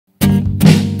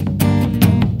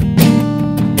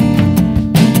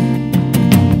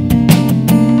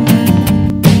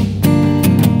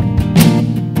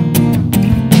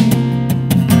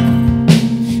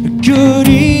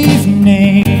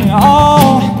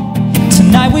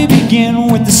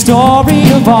story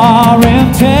of our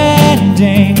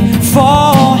impending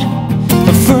fall.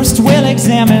 But first we'll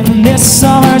examine this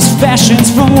summer's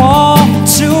fashions from wall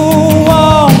to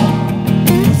wall.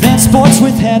 Then sports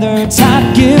with Heather,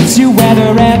 time gives you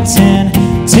weather at 10,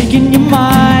 taking your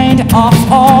mind off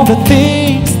all the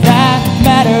things that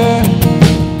matter,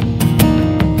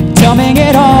 dumbing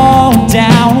it all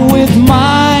down with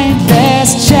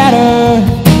mindless chatter.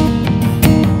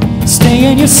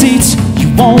 Stay in your seats, you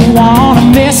won't want to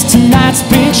miss tonight's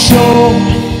big show.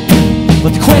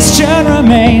 But the question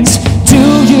remains, do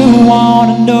you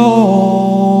want to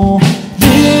know?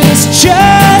 This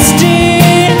just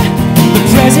in, the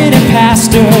president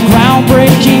passed a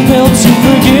groundbreaking bill to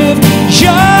forgive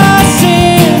your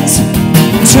sins.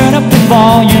 Turn up the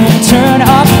volume, turn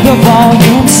up the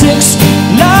volume. 6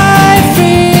 live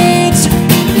feeds,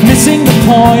 missing the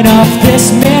point of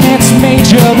this minute's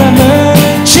major emergency.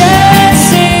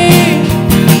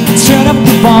 Turn up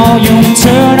the volume,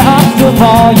 turn up the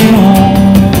volume.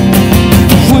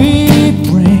 We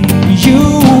bring you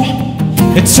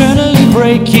eternally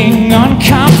breaking,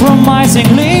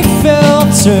 uncompromisingly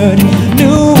filtered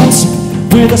news.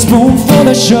 With a spoonful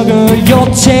of sugar,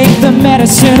 you'll take the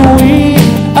medicine we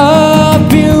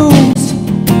abuse.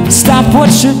 Stop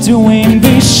what you're doing,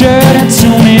 be sure to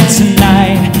tune in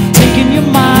tonight, taking your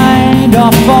mind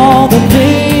off all the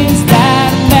things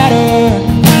that matter,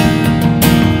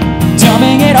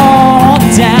 dumbing it all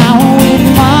down with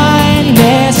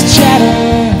mindless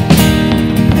chatter.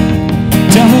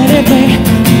 Definitely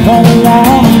won't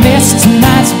want to miss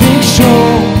tonight's big show.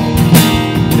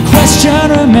 The question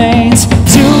remains,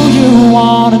 do you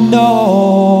want to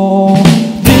know?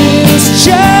 This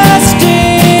just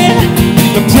in,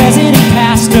 the president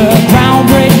passed a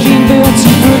groundbreaking bill to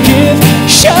forgive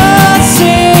your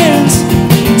sins.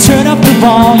 Turn up the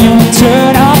volume,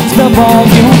 turn up the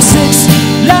volume. 6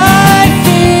 live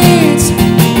feeds,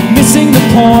 missing the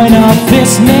point of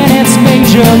this minute's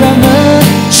major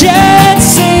emergency.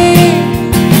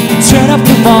 Turn up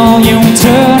the volume,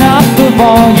 turn up the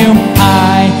volume.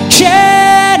 I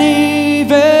can't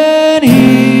even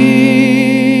hear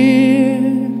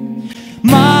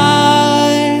myself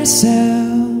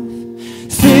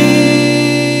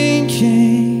thinking.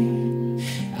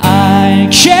 I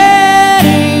can't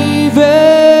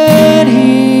even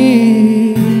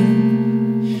hear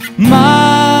myself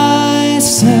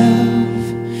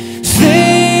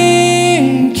thinking.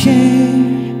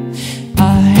 I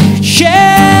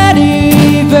can't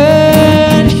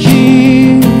even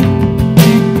hear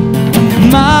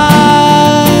myself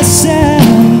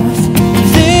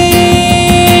thinking.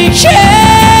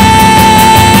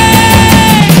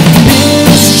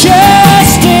 It's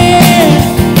just in,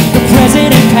 the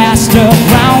president passed a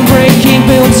groundbreaking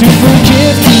bill to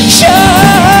forgive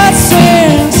your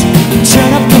sins.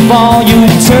 Turn up the volume,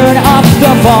 turn up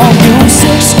the volume.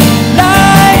 6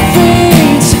 live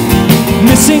feeds,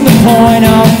 missing the point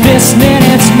of this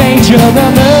minute's major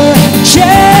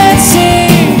emergency.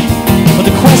 But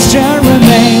the question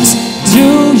remains, do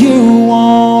you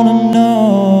want to know?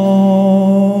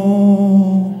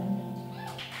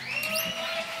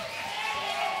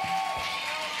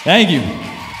 Thank you.